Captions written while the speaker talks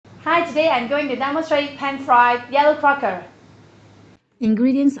Hi, today I'm going to demonstrate pan-fried yellow croaker.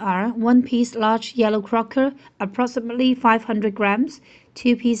 Ingredients are 1 piece large yellow croaker, approximately 500 grams,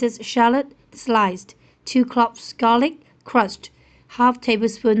 2 pieces shallot, sliced, 2 cloves garlic, crushed, half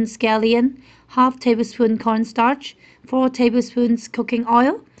tablespoon scallion, half tablespoon cornstarch, 4 tablespoons cooking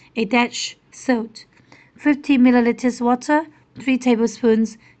oil, a dash salt, 50 milliliters water, 3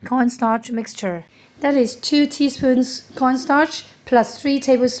 tablespoons cornstarch mixture. That is 2 teaspoons cornstarch plus 3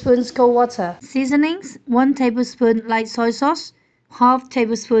 tablespoons cold water. Seasonings 1 tablespoon light soy sauce, half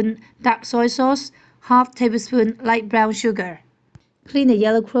tablespoon dark soy sauce, half tablespoon light brown sugar. Clean the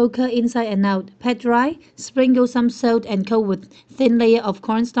yellow croaker inside and out. Pat dry, sprinkle some salt and coat with thin layer of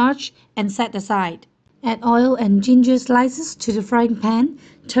cornstarch and set aside. Add oil and ginger slices to the frying pan.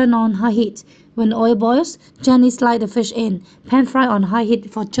 Turn on high heat. When the oil boils, gently slide the fish in. Pan fry on high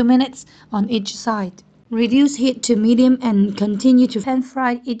heat for 2 minutes on each side. Reduce heat to medium and continue to pan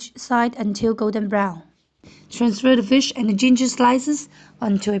fry each side until golden brown. Transfer the fish and the ginger slices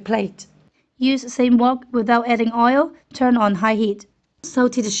onto a plate. Use the same wok without adding oil. Turn on high heat.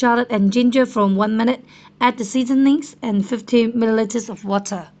 Saute the shallot and ginger for 1 minute. Add the seasonings and 50 milliliters of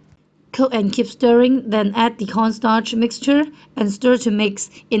water. Cook and keep stirring, then add the cornstarch mixture and stir to mix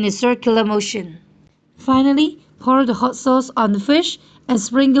in a circular motion. Finally, pour the hot sauce on the fish and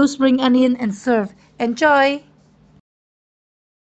sprinkle spring onion and serve. Enjoy!